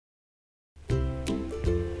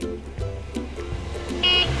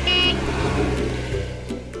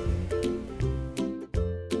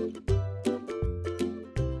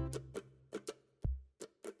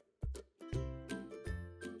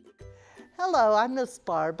Hello, I'm Miss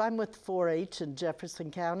Barb. I'm with 4-H in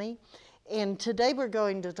Jefferson County, and today we're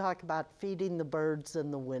going to talk about feeding the birds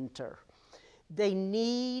in the winter. They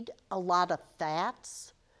need a lot of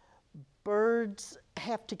fats. Birds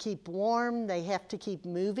have to keep warm, they have to keep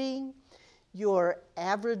moving. Your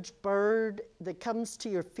average bird that comes to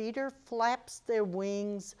your feeder flaps their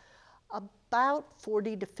wings about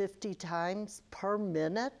 40 to 50 times per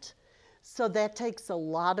minute, so that takes a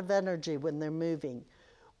lot of energy when they're moving.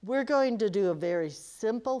 We're going to do a very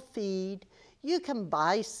simple feed. You can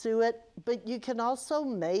buy suet, but you can also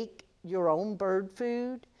make your own bird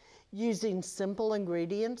food using simple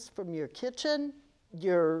ingredients from your kitchen,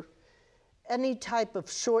 any type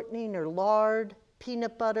of shortening or lard,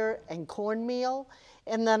 peanut butter, and cornmeal,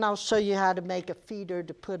 and then I'll show you how to make a feeder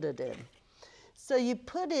to put it in. So you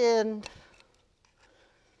put in,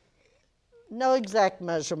 no exact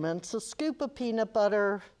measurements, a scoop of peanut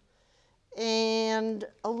butter, and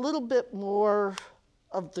a little bit more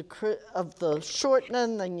of the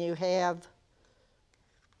shortening than you have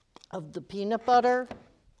of the peanut butter.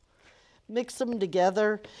 Mix them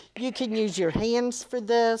together. You can use your hands for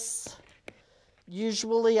this.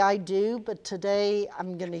 Usually I do, but today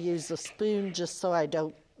I'm going to use a spoon just so I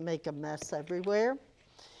don't make a mess everywhere.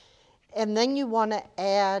 And then you want to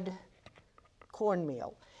add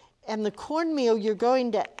cornmeal. And the cornmeal, you're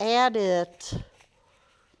going to add it,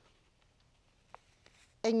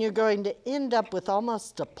 and you're going to end up with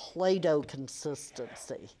almost a Play-Doh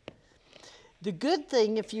consistency. The good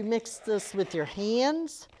thing, if you mix this with your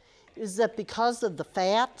hands, is that because of the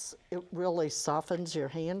fats, it really softens your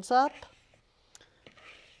hands up.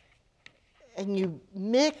 And you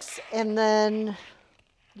mix, and then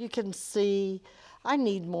you can see, I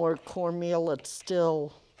need more cornmeal. It's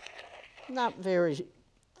still not very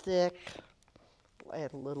thick. I'll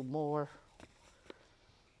add a little more.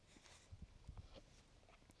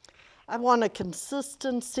 I want a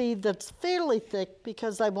consistency that's fairly thick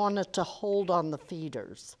because I want it to hold on the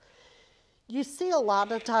feeders. You see a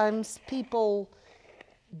lot of times people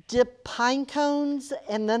dip pine cones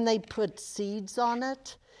and then they put seeds on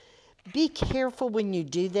it. Be careful when you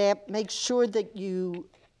do that. Make sure that you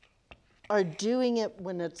are doing it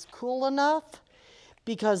when it's cool enough,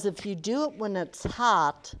 because if you do it when it's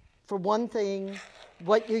hot, for one thing,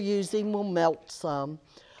 what you're using will melt some.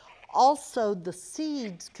 Also, the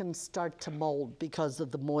seeds can start to mold because of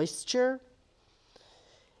the moisture.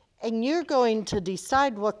 And you're going to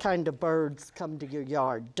decide what kind of birds come to your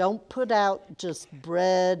yard. Don't put out just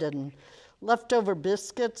bread and leftover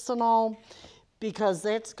biscuits and all, because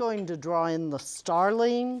that's going to draw in the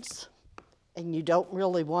starlings, and you don't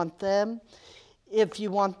really want them. If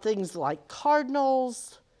you want things like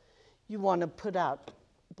cardinals, you want to put out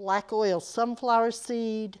black oil sunflower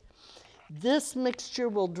seed. This mixture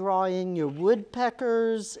will draw in your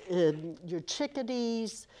woodpeckers and your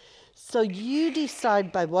chickadees. So you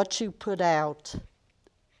decide by what you put out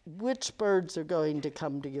which birds are going to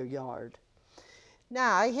come to your yard.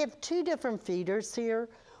 Now, I have two different feeders here.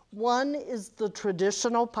 One is the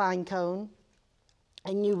traditional pine cone,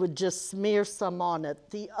 and you would just smear some on it.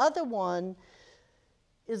 The other one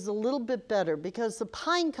is a little bit better, because the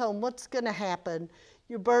pine cone, what's going to happen,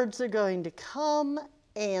 your birds are going to come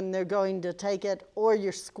and they're going to take it, or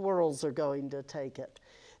your squirrels are going to take it.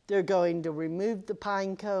 They're going to remove the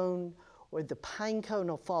pine cone, or the pine cone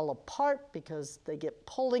will fall apart because they get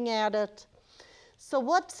pulling at it. So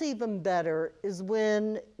what's even better is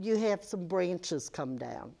when you have some branches come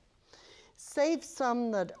down. Save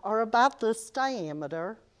some that are about this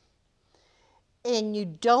diameter, and you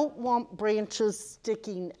don't want branches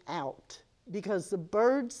sticking out, because the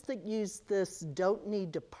birds that use this don't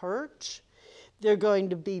need to perch. They're going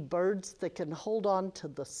to be birds that can hold on to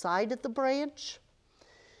the side of the branch.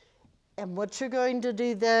 And what you're going to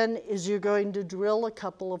do then is you're going to drill a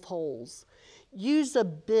couple of holes. Use a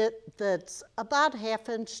bit that's about 1/2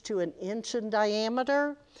 inch to 1 inch in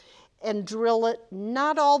diameter, and drill it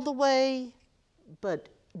not all the way, but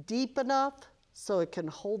deep enough so it can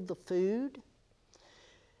hold the food.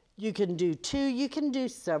 You can do 2, you can do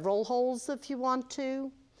several holes if you want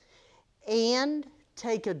to, and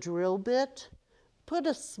take a drill bit, put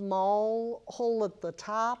a small hole at the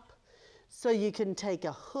top, so you can take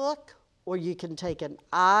a hook or you can take an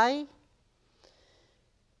eye,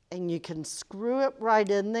 and you can screw it right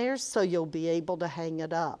in there so you'll be able to hang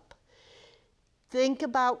it up. Think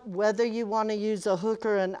about whether you want to use a hook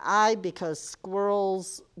or an eye, because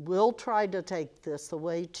squirrels will try to take this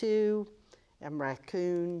away too, and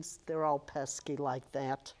raccoons, they're all pesky like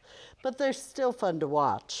that. But they're still fun to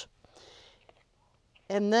watch.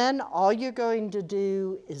 And then all you're going to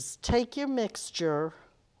do is take your mixture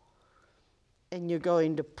and you're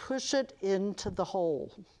going to push it into the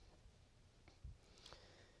hole.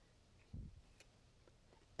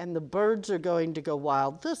 And the birds are going to go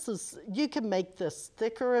wild. You can make this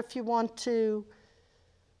thicker if you want to.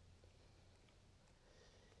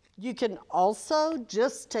 You can also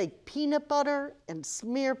just take peanut butter and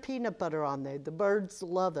smear peanut butter on there. The birds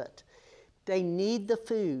love it. They need the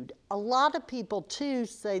food. A lot of people too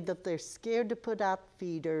say that they're scared to put out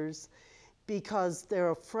feeders because they're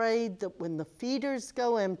afraid that when the feeders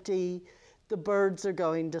go empty, the birds are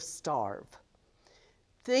going to starve.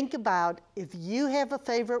 Think about if you have a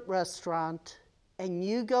favorite restaurant and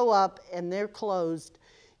you go up and they're closed,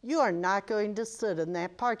 you are not going to sit in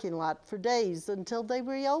that parking lot for days until they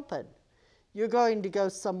reopen. You're going to go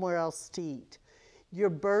somewhere else to eat. Your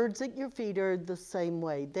birds at your feeder are the same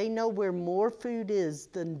way. They know where more food is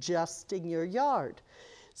than just in your yard.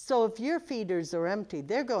 So if your feeders are empty,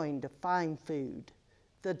 they're going to find food.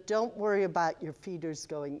 Don't worry about your feeders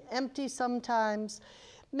going empty sometimes.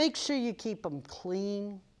 Make sure you keep them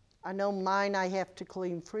clean. I know mine I have to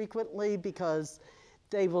clean frequently because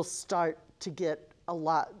they will start to get a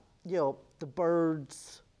lot, the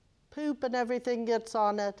birds' poop and everything gets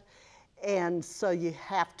on it. And so you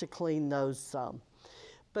have to clean those some.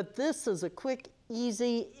 But this is a quick,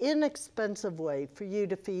 easy, inexpensive way for you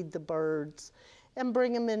to feed the birds and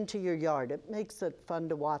bring them into your yard. It makes it fun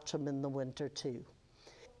to watch them in the winter too.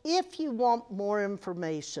 If you want more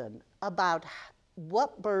information about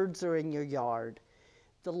what birds are in your yard,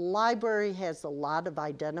 the library has a lot of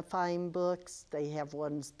identifying books. They have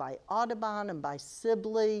ones by Audubon and by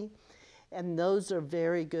Sibley, and those are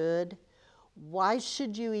very good. Why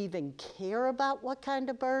should you even care about what kind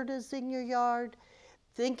of bird is in your yard?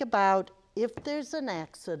 Think about if there's an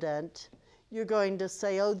accident, you're going to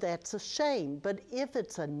say, oh, that's a shame. But if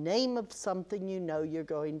it's a name of something you know, you're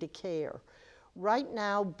going to care. Right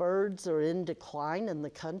now, birds are in decline in the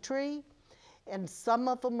country, and some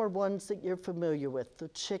of them are ones that you're familiar with. The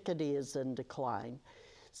chickadee is in decline.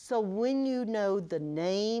 So when you know the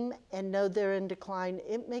name and know they're in decline,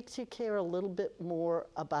 it makes you care a little bit more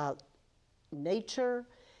about nature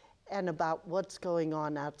and about what's going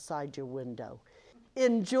on outside your window.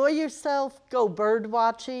 Enjoy yourself, go bird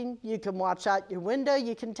watching. You can watch out your window,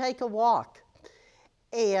 you can take a walk.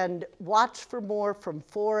 And watch for more from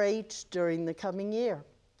 4-H during the coming year.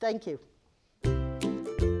 Thank you.